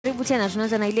Karibu tena,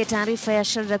 tunaanza na ile taarifa ya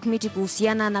Shadrack Miti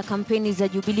kuhusiana na kampeni za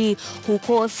Jubilee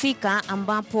huko Thika,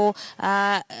 ambapo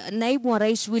naibu wa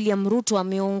rais William Ruto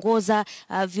ameongoza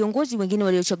viongozi wengine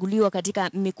waliochaguliwa katika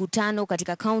mikutano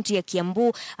katika kaunti ya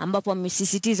Kiambu, ambapo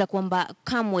amesisitiza kwamba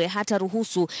kamwe hata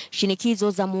ruhusu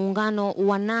shinikizo za muungano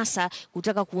wa NASA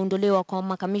kutaka kuondolewa kwa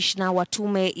makamishna wa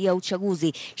tume ya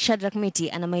uchaguzi. Shadrack Miti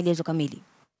ana maelezo kamili.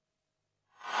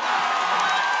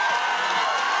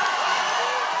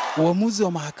 Uamuzi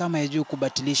wa mahakama ya juu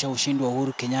kubatilisha ushindi wa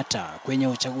Uhuru Kenyatta kwenye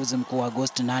uchaguzi mkuu wa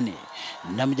Agosti 8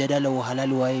 na mjadala wa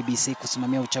uhalali wa ABC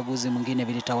kusimamia uchaguzi mwingine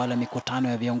vilitawala mikutano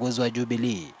ya viongozi wa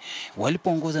Jubilee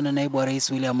walipoongozwa na naibu wa rais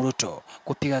William Ruto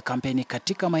kupiga kampeni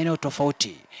katika maeneo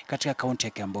tofauti katika kaunti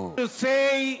ya Kiambu. To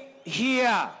say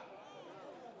here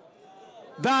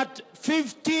that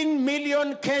 15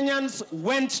 million Kenyans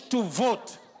went to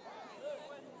vote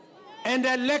and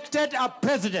elected a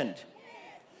president,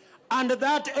 and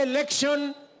that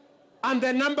election and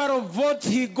the number of votes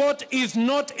he got is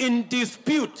not in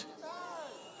dispute.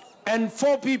 And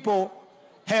 4 people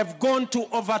have gone to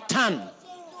overturn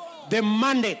the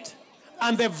mandate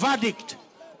and the verdict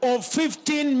of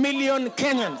 15 million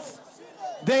Kenyans.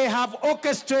 They have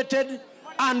orchestrated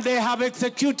and they have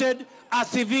executed a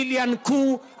civilian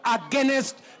coup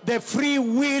against the free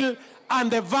will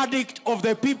and the verdict of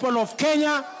the people of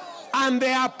Kenya. And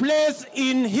their place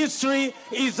in history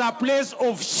is a place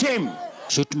of shame.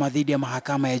 Shutuma dhidi ya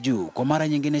mahakama ya juu kwa mara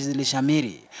nyingine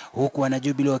zilishamiri, huku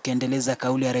wanajubilee wakiendeleza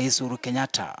kauli ya rais Uhuru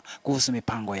Kenyatta kuhusu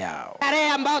mipango yao. Tarehe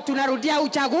ambao tunarudia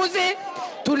uchaguzi,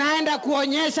 tunaenda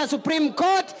kuonyesha Supreme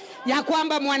Court ya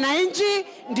kwamba mwananchi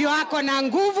ndio ako na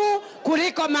nguvu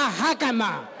kuliko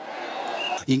mahakama.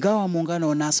 Ingawa muungano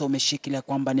wa NASA umeshikilia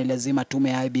kwamba ni lazima tume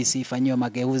ya IEBC ifanyiwe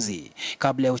mageuzi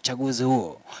kabla ya uchaguzi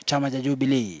huo, chama cha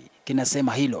Jubilee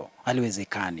kinasema hilo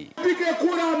haliwezekani. Tupige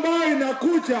kura ambayo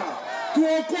inakuja,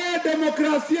 tuokoe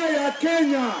demokrasia ya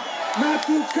Kenya na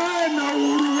tukae na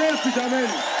uhuru wetu jamani.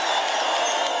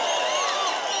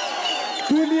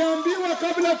 Tuliambiwa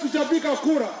kabla tujapiga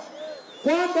kura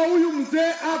kwamba huyu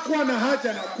mzee hakuwa na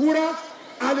haja na kura,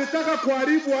 alitaka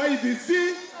kuharibu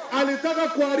IEBC, alitaka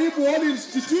kuharibu all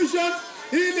institutions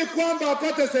ili kwamba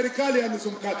apate serikali ya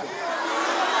nusu mkate.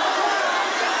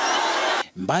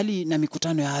 Mbali na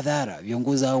mikutano ya hadhara,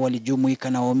 viongozi hao walijumuika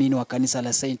na waumini wa kanisa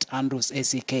la St. Andrews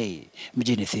ACK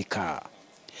mjini Thika.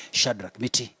 Shadrack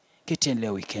Miti, KTN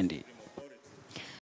leo wikendi.